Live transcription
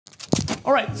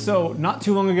All right, so not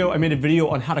too long ago, I made a video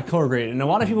on how to color grade, and a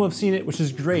lot of people have seen it, which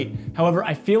is great. However,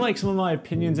 I feel like some of my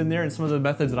opinions in there and some of the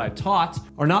methods that I taught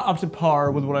are not up to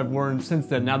par with what I've learned since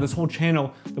then. Now, this whole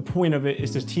channel, the point of it is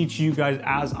to teach you guys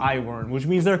as I learn, which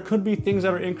means there could be things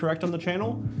that are incorrect on the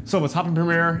channel. So let's hop in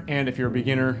Premiere, and if you're a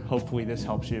beginner, hopefully this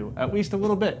helps you at least a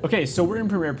little bit. Okay, so we're in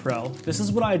Premiere Pro. This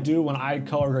is what I do when I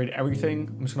color grade everything.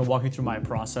 I'm just gonna walk you through my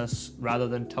process rather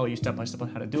than tell you step by step on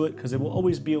how to do it, because it will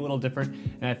always be a little different,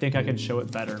 and I think I can show it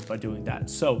better by doing that.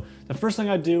 So the first thing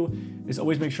I do is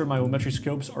always make sure my lumetri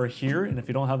scopes are here, and if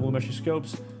you don't have lumetri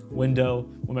scopes, window,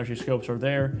 lumetri scopes are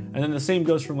there, and then the same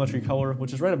goes for lumetri color,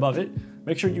 which is right above it.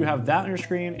 Make sure you have that on your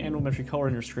screen and lumetri color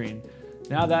on your screen.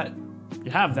 Now that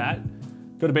you have that,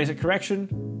 go to basic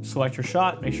correction, select your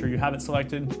shot, make sure you have it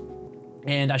selected,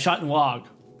 and I shot in log.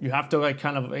 You have to like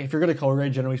kind of, if you're gonna color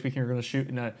grade, generally speaking, you're gonna shoot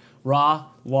in a raw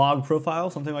log profile,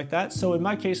 something like that. So in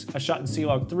my case, I shot in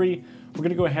C-Log 3. We're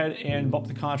gonna go ahead and bump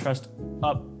the contrast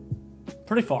up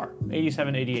pretty far,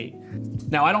 87, 88.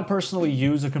 Now, I don't personally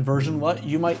use a conversion LUT.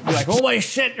 You might be like, holy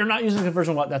shit, you're not using a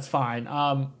conversion LUT, that's fine.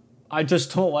 I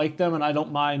just don't like them, and I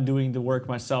don't mind doing the work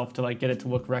myself to like get it to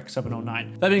look Rec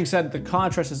 709. That being said, the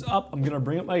contrast is up. I'm gonna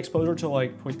bring up my exposure to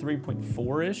like 0.3,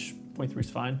 0.4-ish. 0.3 is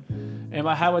fine. And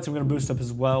my highlights I'm gonna boost up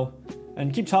as well.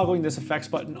 And keep toggling this effects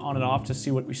button on and off to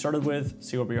see what we started with,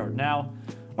 see where we are now.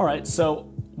 All right,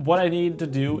 so what I need to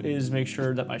do is make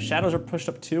sure that my shadows are pushed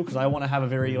up too, because I wanna have a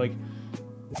very like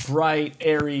bright,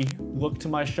 airy look to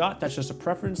my shot. That's just a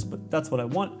preference, but that's what I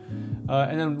want.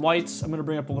 And then whites, I'm gonna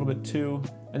bring up a little bit too.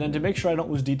 And then to make sure I don't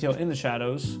lose detail in the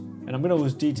shadows, and I'm gonna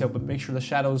lose detail, but make sure the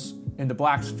shadows and the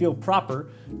blacks feel proper,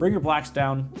 bring your blacks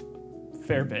down a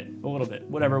fair bit, a little bit,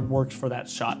 whatever works for that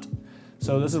shot.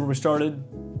 So this is where we started.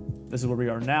 This is where we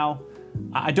are now.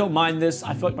 I don't mind this.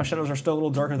 I feel like my shadows are still a little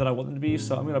darker than I want them to be,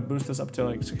 so I'm gonna boost this up to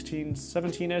like 16,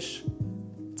 17-ish.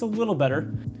 It's a little better.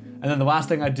 And then the last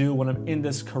thing I do when I'm in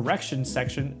this correction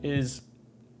section is,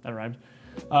 that rhymed,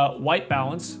 white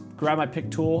balance. Grab my pick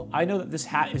tool. I know that this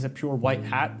hat is a pure white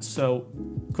hat, so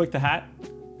click the hat.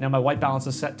 Now my white balance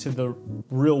is set to the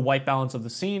real white balance of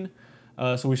the scene.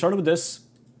 So we started with this,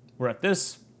 we're at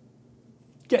this,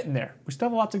 getting there. We still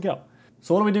have a lot to go.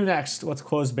 So what do we do next? Let's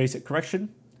close basic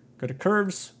correction, go to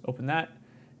curves, open that.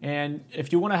 And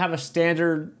if you wanna have a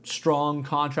standard, strong,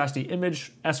 contrasty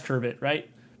image, S-curve it, right?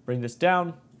 Bring this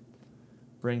down,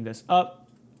 bring this up,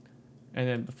 and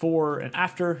then before and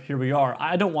after, here we are.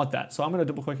 I don't want that, so I'm gonna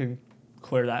double click and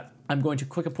clear that. I'm going to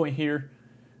click a point here,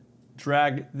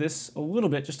 drag this a little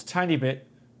bit, just a tiny bit,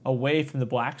 away from the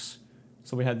blacks.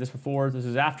 So we had this before, this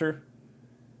is after.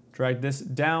 Drag this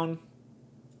down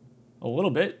a little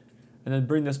bit, and then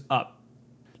bring this up.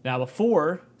 Now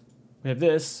before, we have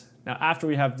this. Now after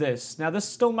we have this. Now this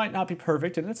still might not be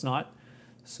perfect, and it's not.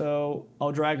 So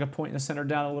I'll drag a point in the center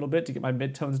down a little bit to get my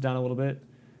midtones down a little bit.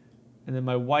 And then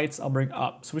my whites I'll bring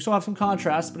up. So we still have some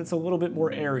contrast, but it's a little bit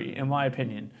more airy in my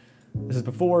opinion. This is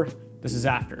before, this is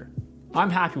after. I'm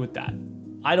happy with that.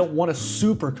 I don't want a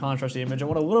super contrasty image. I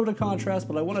want a little bit of contrast,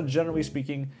 but I want to, generally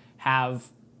speaking, have,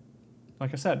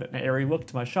 like I said, an airy look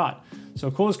to my shot.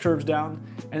 So close curves down.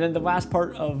 And then the last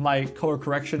part of my color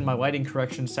correction, my lighting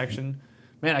correction section,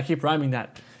 man, I keep rhyming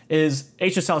that, is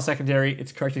HSL secondary.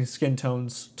 It's correcting skin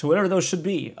tones to whatever those should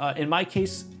be. In my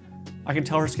case, I can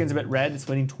tell her skin's a bit red. It's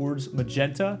leaning towards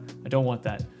magenta. I don't want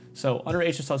that. So under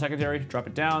HSL secondary, drop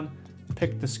it down,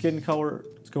 pick the skin color.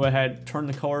 Let's go ahead, turn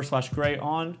the color / gray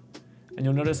on, and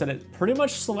you'll notice that it pretty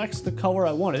much selects the color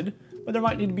I wanted, but there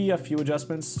might need to be a few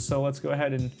adjustments. So let's go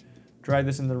ahead and drag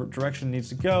this in the direction it needs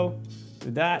to go,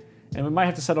 do that. And we might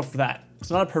have to settle for that.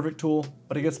 It's not a perfect tool,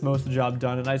 but it gets most of the job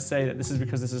done. And I'd say that this is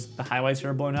because this is the highlights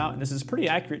here are blown out, and this is pretty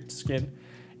accurate to skin.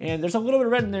 And there's a little bit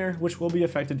of red in there, which will be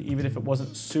affected even if it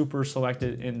wasn't super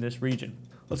selected in this region.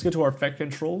 Let's go to our effect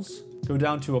controls, go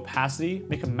down to opacity,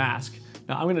 make a mask.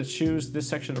 Now I'm gonna choose this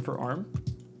section of her arm.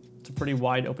 It's a pretty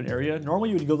wide open area.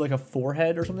 Normally you would go like a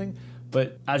forehead or something,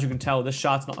 but as you can tell, this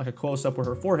shot's not like a close-up where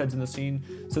her forehead's in the scene.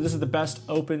 So this is the best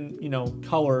open,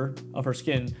 color of her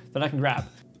skin that I can grab.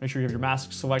 Make sure you have your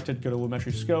mask selected, go to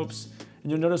lumetri scopes,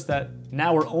 and you'll notice that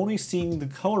now we're only seeing the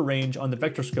color range on the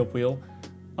vector scope wheel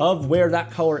of where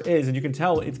that color is, and you can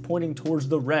tell it's pointing towards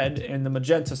the red and the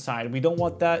magenta side. We don't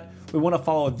want that. We want to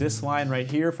follow this line right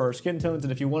here for our skin tones,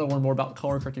 and if you want to learn more about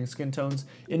color correcting skin tones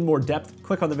in more depth,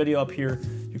 click on the video up here.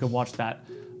 You can watch that.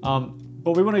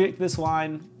 But we want to get this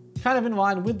line kind of in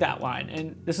line with that line,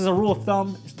 and this is a rule of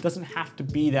thumb. It doesn't have to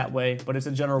be that way, but it's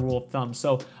a general rule of thumb.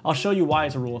 So I'll show you why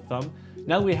it's a rule of thumb.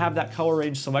 Now that we have that color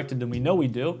range selected, and we know we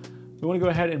do, we want to go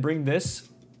ahead and bring this,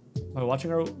 by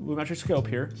watching our lumetri scope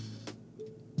here,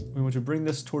 we want to bring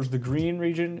this towards the green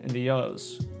region and the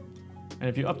yellows. And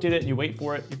if you update it and you wait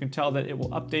for it, you can tell that it will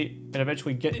update and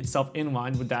eventually get itself in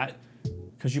line with that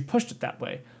because you pushed it that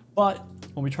way. But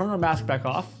when we turn our mask back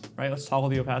off, right, let's toggle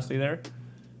the opacity there.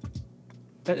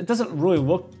 It doesn't really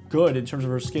look good in terms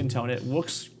of her skin tone. It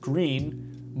looks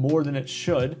green more than it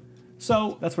should.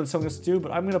 So that's what it's telling us to do,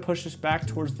 but I'm gonna push this back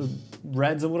towards the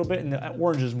reds a little bit and the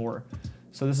oranges more.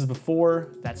 So this is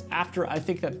before, that's after. I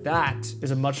think that that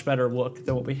is a much better look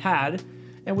than what we had.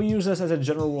 And we use this as a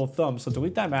general rule of thumb. So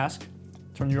delete that mask,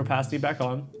 turn your opacity back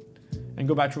on, and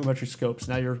go back to Lumetri scopes.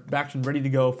 Now you're back and ready to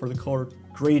go for the color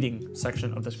grading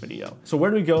section of this video. So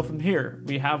where do we go from here?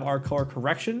 We have our color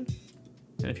correction.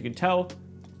 And if you can tell,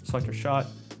 select your shot.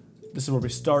 This is where we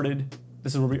started.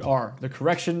 This is where we are. The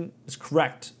correction is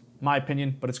correct, in my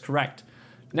opinion, but it's correct.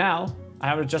 Now, I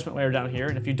have an adjustment layer down here,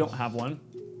 and if you don't have one,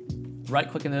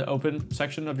 right-click in the open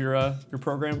section of your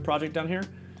program project down here.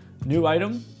 New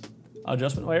item,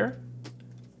 adjustment layer.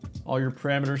 All your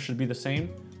parameters should be the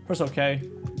same. Press OK,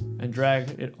 and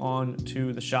drag it on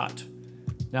to the shot.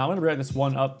 Now, I'm going to drag this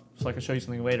one up so I can show you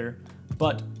something later,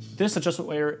 but this adjustment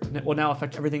layer will now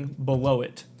affect everything below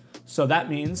it. So that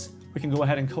means we can go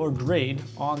ahead and color grade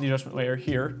on the adjustment layer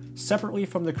here, separately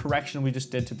from the correction we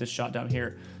just did to this shot down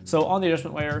here. So on the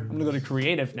adjustment layer, I'm gonna go to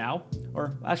creative now,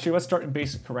 or actually let's start in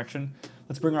basic correction.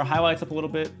 Let's bring our highlights up a little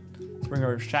bit. Let's bring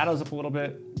our shadows up a little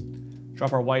bit.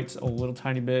 Drop our whites a little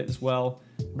tiny bit as well.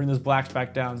 Bring those blacks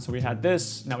back down. So we had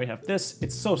this, now we have this.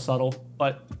 It's so subtle,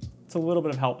 but it's a little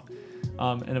bit of help.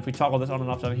 And if we toggle this on and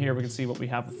off down here, we can see what we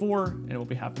have before and what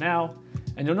we have now.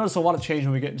 And you'll notice a lot of change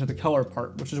when we get into the color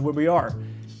part, which is where we are.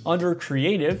 Under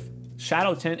creative,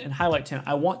 shadow tint and highlight tint,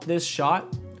 I want this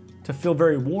shot to feel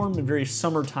very warm and very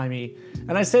summertimey.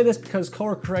 And I say this because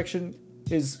color correction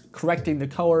is correcting the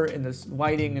color and this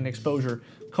lighting and exposure.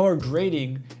 Color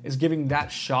grading is giving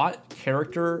that shot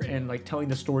character and like telling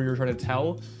the story you're trying to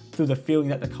tell through the feeling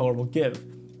that the color will give.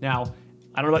 Now,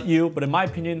 I don't know about you, but in my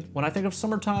opinion, when I think of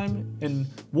summertime and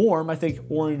warm, I think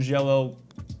orange, yellow,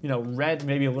 you know, red,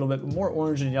 maybe a little bit more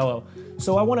orange and yellow.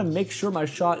 So I want to make sure my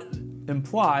shot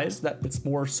implies that it's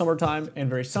more summertime and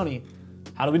very sunny.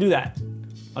 How do we do that?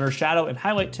 Under shadow and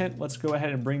highlight tint, let's go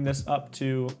ahead and bring this up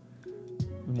to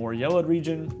the more yellowed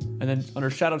region. And then under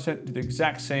shadow tint, do the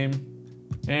exact same.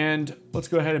 And let's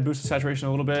go ahead and boost the saturation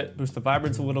a little bit, boost the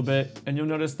vibrance a little bit. And you'll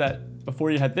notice that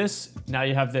before you had this, now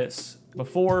you have this.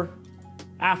 Before,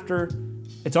 after,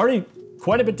 it's already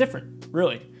quite a bit different,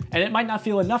 really. And it might not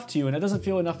feel enough to you, and it doesn't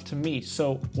feel enough to me.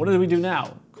 So what do we do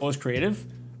now? Close creative,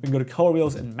 we can go to color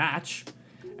wheels and match,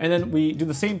 and then we do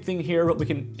the same thing here, but we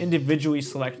can individually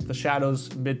select the shadows,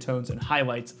 midtones, and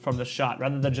highlights from the shot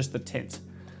rather than just the tint.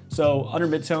 So under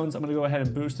midtones, I'm gonna go ahead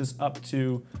and boost this up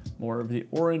to more of the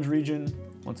orange region.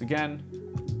 Once again,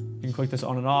 you can click this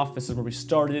on and off. This is where we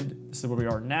started, this is where we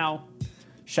are now.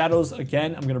 Shadows,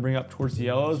 again, I'm gonna bring up towards the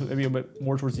yellows, but maybe a bit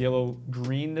more towards the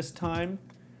yellow-green this time.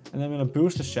 And then I'm gonna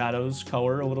boost the shadows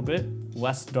color a little bit,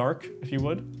 less dark, if you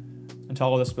would. And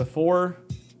toggle this before,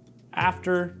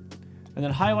 after, and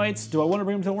then highlights. Do I wanna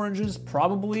bring them to oranges?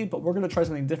 Probably, but we're gonna try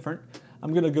something different.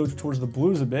 I'm gonna go towards the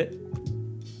blues a bit.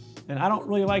 And I don't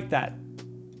really like that.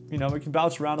 You know, we can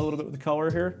bounce around a little bit with the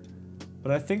color here,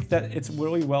 but I think that it's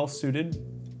really well suited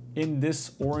in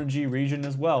this orangey region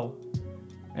as well.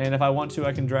 And if I want to,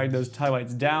 I can drag those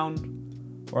highlights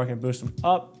down, or I can boost them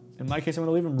up. In my case, I'm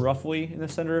gonna leave them roughly in the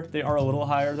center. They are a little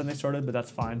higher than they started, but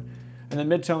that's fine. And then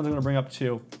midtones, I'm gonna bring up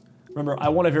too. Remember, I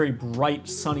want a very bright,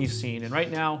 sunny scene. And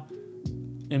right now,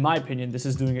 in my opinion, this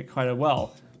is doing it quite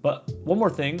well. But one more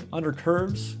thing, under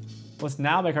curves, let's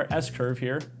now make our S curve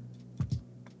here.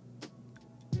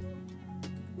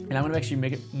 And I'm gonna actually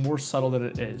make it more subtle than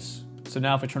it is. So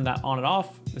now if I turn that on and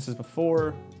off, this is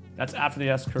before, that's after the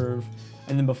S curve.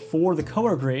 And then before the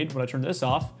color grade, when I turn this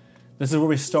off, this is where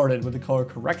we started with the color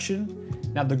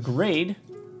correction. Now the grade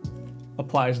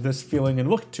applies this feeling and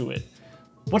look to it.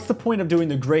 What's the point of doing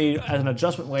the grade as an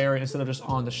adjustment layer instead of just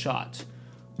on the shot?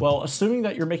 Well, assuming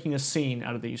that you're making a scene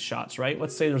out of these shots, right?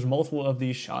 Let's say there's multiple of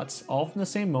these shots, all from the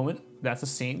same moment, that's a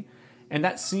scene. And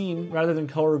that scene, rather than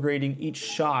color grading each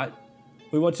shot,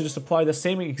 we want to just apply the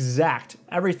same exact,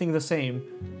 everything the same,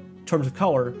 in terms of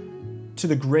color, to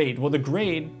the grade. Well, the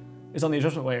grade is on the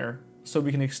adjustment layer, so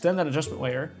we can extend that adjustment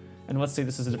layer, and let's say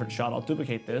this is a different shot, I'll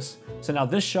duplicate this. So now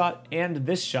this shot and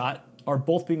this shot are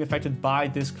both being affected by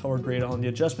this color grade on the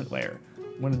adjustment layer.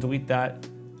 I'm gonna delete that,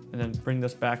 and then bring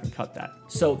this back and cut that.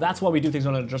 So that's why we do things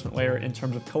on an adjustment layer in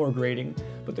terms of color grading,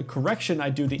 but the correction I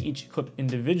do to each clip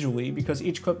individually because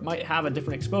each clip might have a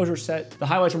different exposure set. The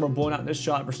highlights are more blown out in this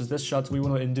shot versus this shot, so we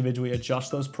want to individually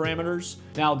adjust those parameters.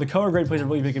 Now, the color grade plays a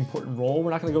really big important role.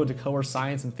 We're not gonna go into color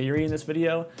science and theory in this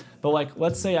video, but like,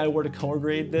 let's say I were to color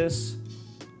grade this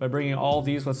by bringing all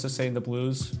these, let's just say in the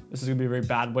blues. This is gonna be a very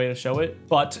bad way to show it.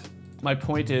 But my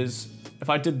point is, if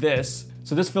I did this,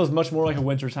 so this feels much more like a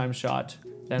wintertime shot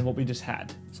than what we just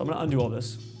had. So I'm gonna undo all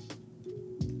this.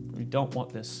 We don't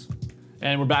want this.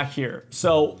 And we're back here.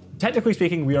 So technically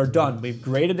speaking, we are done. We've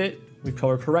graded it, we've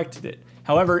color corrected it.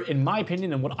 However, in my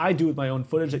opinion, and what I do with my own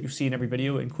footage that you see in every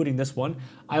video, including this one,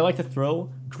 I like to throw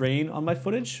grain on my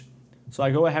footage. So I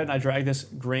go ahead and I drag this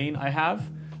grain I have.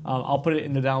 I'll put it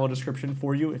in the download description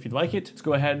for you if you'd like it. Let's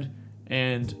go ahead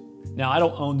and, now I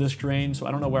don't own this grain, so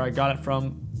I don't know where I got it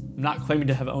from. I'm not claiming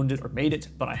to have owned it or made it,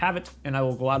 but I have it, and I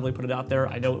will gladly put it out there.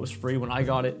 I know it was free when I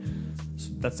got it, so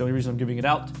that's the only reason I'm giving it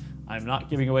out. I'm not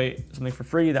giving away something for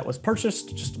free that was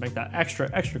purchased, just to make that extra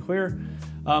clear.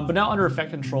 But now under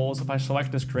effect controls, if I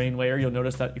select this grain layer, you'll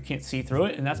notice that you can't see through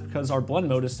it, and that's because our blend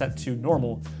mode is set to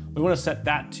normal. We want to set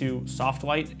that to soft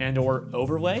light and or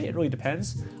overlay. It really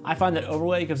depends. I find that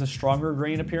overlay gives a stronger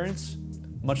grain appearance,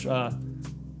 much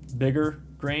bigger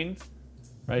grain,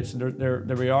 right? So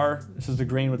there we are. This is the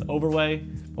grain with overlay,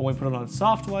 but when we put it on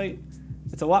soft light,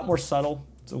 it's a lot more subtle.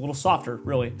 It's a little softer,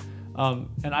 really.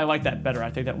 And I like that better. I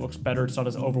think that looks better. It's not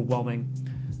as overwhelming.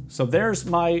 So there's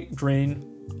my grain.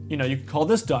 You know, you can call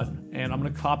this done. And I'm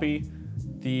gonna copy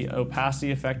the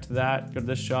opacity effect to that, go to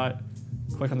this shot,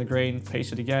 click on the grain,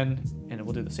 paste it again, and it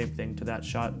will do the same thing to that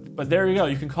shot. But there you go,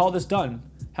 you can call this done.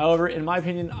 However, in my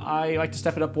opinion, I like to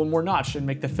step it up one more notch and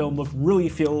make the film look really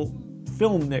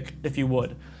filmic, if you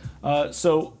would.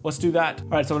 So let's do that. All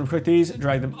right, so I'm gonna click these,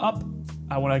 drag them up.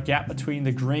 I want a gap between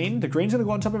the grain. The grain's gonna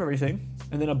go on top of everything.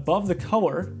 And then above the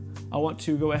color, I want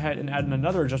to go ahead and add in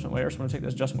another adjustment layer. So I'm gonna take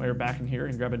this adjustment layer back in here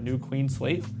and grab a new clean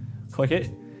slate, click it.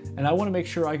 And I wanna make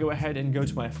sure I go ahead and go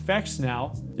to my effects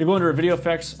now. You go under video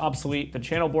effects, obsolete, then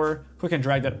channel blur, click and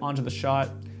drag that onto the shot.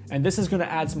 And this is gonna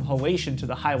add some halation to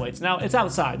the highlights. Now it's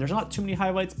outside, there's not too many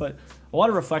highlights, but a lot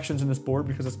of reflections in this board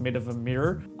because it's made of a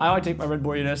mirror. I like to take my red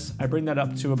boardiness, I bring that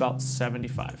up to about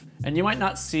 75. And you might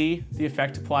not see the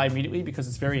effect apply immediately because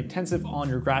it's very intensive on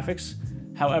your graphics.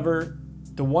 However,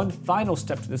 the one final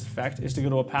step to this effect is to go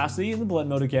to opacity in the blend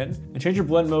mode again and change your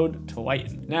blend mode to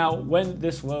lighten. Now, when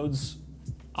this loads,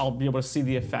 I'll be able to see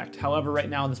the effect. However, right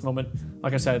now in this moment,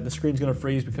 like I said, the screen's gonna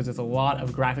freeze because it's a lot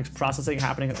of graphics processing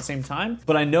happening at the same time.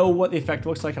 But I know what the effect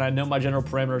looks like and I know my general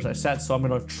parameters I set, so I'm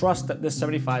gonna trust that this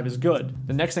 75 is good.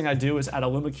 The next thing I do is add a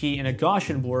luma key and a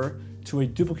Gaussian blur to a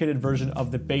duplicated version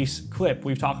of the base clip.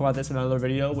 We've talked about this in another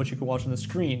video, which you can watch on the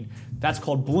screen. That's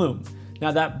called bloom.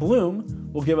 Now that bloom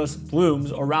will give us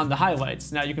blooms around the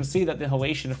highlights. Now you can see that the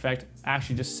halation effect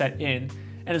actually just set in,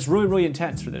 and it's really, really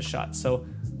intense for this shot. So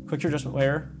click your adjustment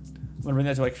layer. I'm gonna bring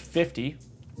that to like 50,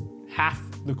 half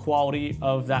the quality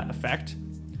of that effect.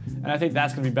 And I think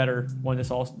that's gonna be better when this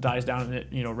all dies down and it,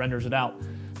 you know, renders it out.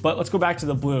 But let's go back to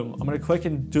the bloom. I'm gonna click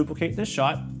and duplicate this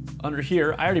shot. Under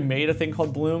here, I already made a thing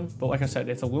called bloom, but like I said,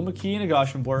 it's a luma key and a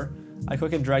Gaussian blur. I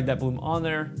click and drag that bloom on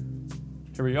there.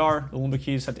 Here we are, the luma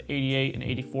key is set to 88 and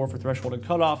 84 for threshold and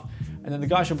cutoff, and then the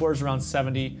Gaussian blur is around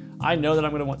 70. I know that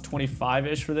I'm gonna want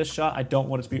 25-ish for this shot. I don't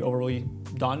want it to be overly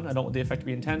done. I don't want the effect to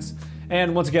be intense.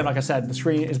 And once again, like I said, the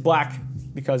screen is black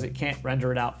because it can't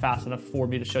render it out fast enough for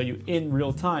me to show you in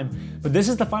real time. But this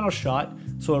is the final shot.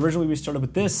 So originally we started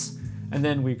with this, and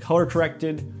then we color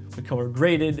corrected, we color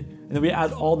graded, and then we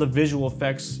add all the visual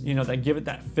effects, you know, that give it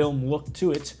that film look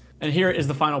to it. And here is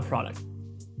the final product.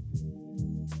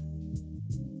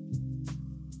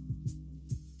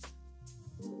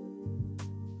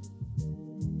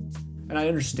 And I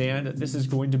understand that this is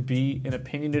going to be an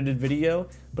opinionated video,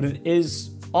 but it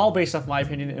is all based off my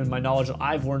opinion and my knowledge that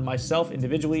I've learned myself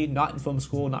individually, not in film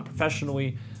school, not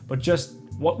professionally, but just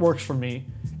what works for me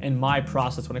and my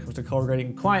process when it comes to color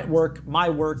grading client work, my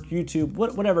work, YouTube,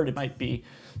 whatever it might be.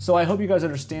 So I hope you guys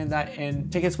understand that and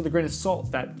take this with a grain of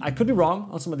salt that I could be wrong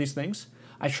on some of these things.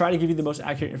 I try to give you the most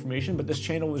accurate information, but this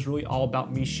channel is really all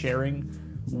about me sharing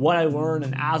what I learn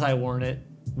and as I learn it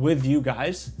with you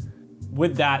guys.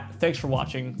 With that, thanks for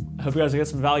watching. I hope you guys get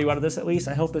some value out of this at least.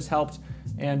 I hope this helped,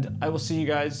 and I will see you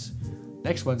guys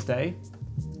next Wednesday.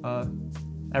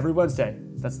 Every Wednesday.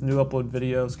 That's the new upload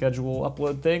video schedule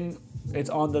upload thing. It's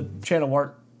on the channel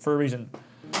art for a reason.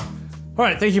 All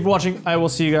right, thank you for watching. I will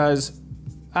see you guys.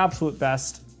 Absolute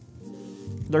best.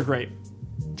 They're great.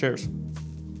 Cheers.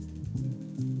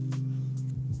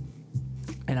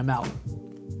 And I'm out.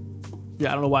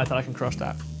 Yeah, I don't know why I thought I can crush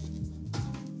that.